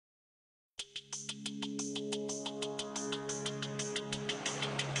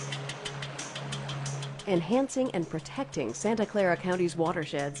Enhancing and protecting Santa Clara County's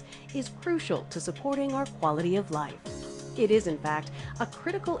watersheds is crucial to supporting our quality of life. It is, in fact, a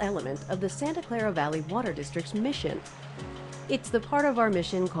critical element of the Santa Clara Valley Water District's mission. It's the part of our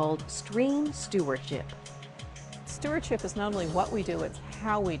mission called Stream Stewardship. Stewardship is not only what we do, it's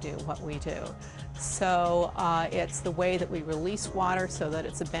how we do what we do. So it's the way that we release water so that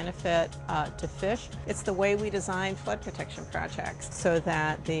it's a benefit to fish. It's the way we design flood protection projects so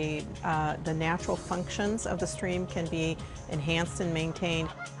that the natural functions of the stream can be enhanced and maintained.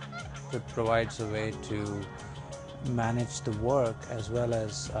 It provides a way to manage the work as well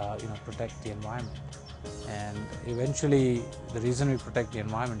as protect the environment. And eventually, the reason we protect the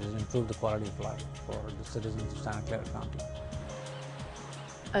environment is to improve the quality of life for the citizens of Santa Clara County.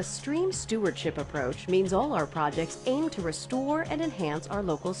 A stream stewardship approach means all our projects aim to restore and enhance our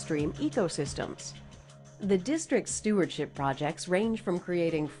local stream ecosystems. The district's stewardship projects range from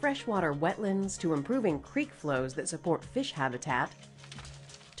creating freshwater wetlands to improving creek flows that support fish habitat,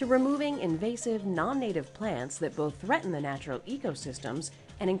 to removing invasive, non-native plants that both threaten the natural ecosystems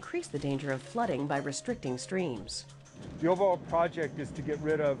and increase the danger of flooding by restricting streams. The overall project is to get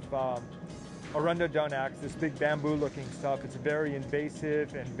rid of Arundo-Donax, this big bamboo-looking stuff. It's a very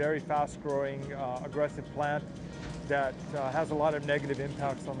invasive and very fast-growing, aggressive plant that has a lot of negative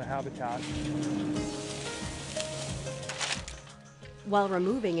impacts on the habitat. While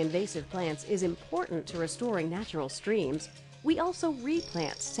removing invasive plants is important to restoring natural streams, we also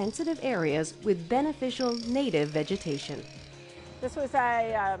replant sensitive areas with beneficial native vegetation. This was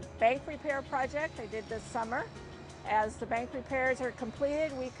a bank repair project I did this summer. As the bank repairs are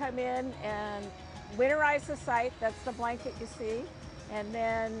completed, we come in and winterize the site. That's the blanket you see. And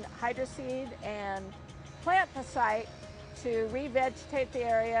then hydroseed and plant the site to revegetate the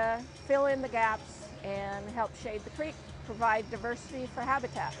area, fill in the gaps, and help shade the creek, provide diversity for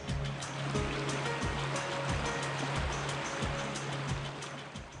habitat.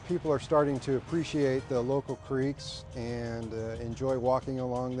 People are starting to appreciate the local creeks and enjoy walking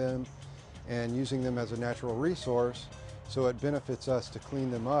along them and using them as a natural resource, so it benefits us to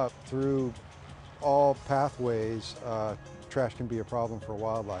clean them up. Through all pathways, trash can be a problem for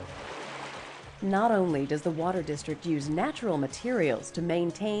wildlife. Not only does the Water District use natural materials to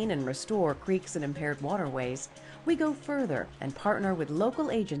maintain and restore creeks and impaired waterways, we go further and partner with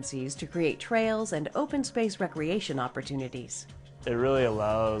local agencies to create trails and open space recreation opportunities. It really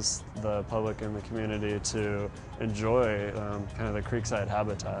allows the public and the community to enjoy kind of the creekside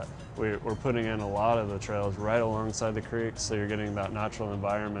habitat. We're putting in a lot of the trails right alongside the creeks, so you're getting that natural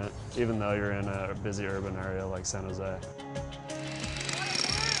environment, even though you're in a busy urban area like San Jose.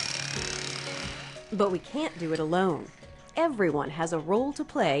 But we can't do it alone. Everyone has a role to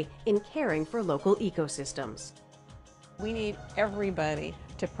play in caring for local ecosystems. We need everybody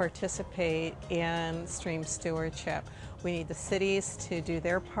to participate in stream stewardship. We need the cities to do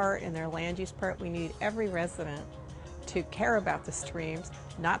their part and their land use part. We need every resident to care about the streams,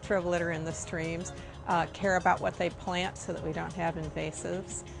 not throw litter in the streams, care about what they plant so that we don't have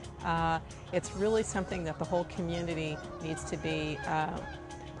invasives. It's really something that the whole community needs to be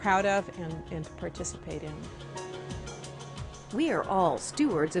proud of and to participate in. We are all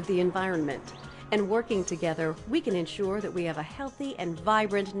stewards of the environment, and working together, we can ensure that we have a healthy and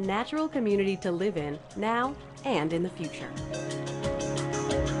vibrant natural community to live in now and in the future.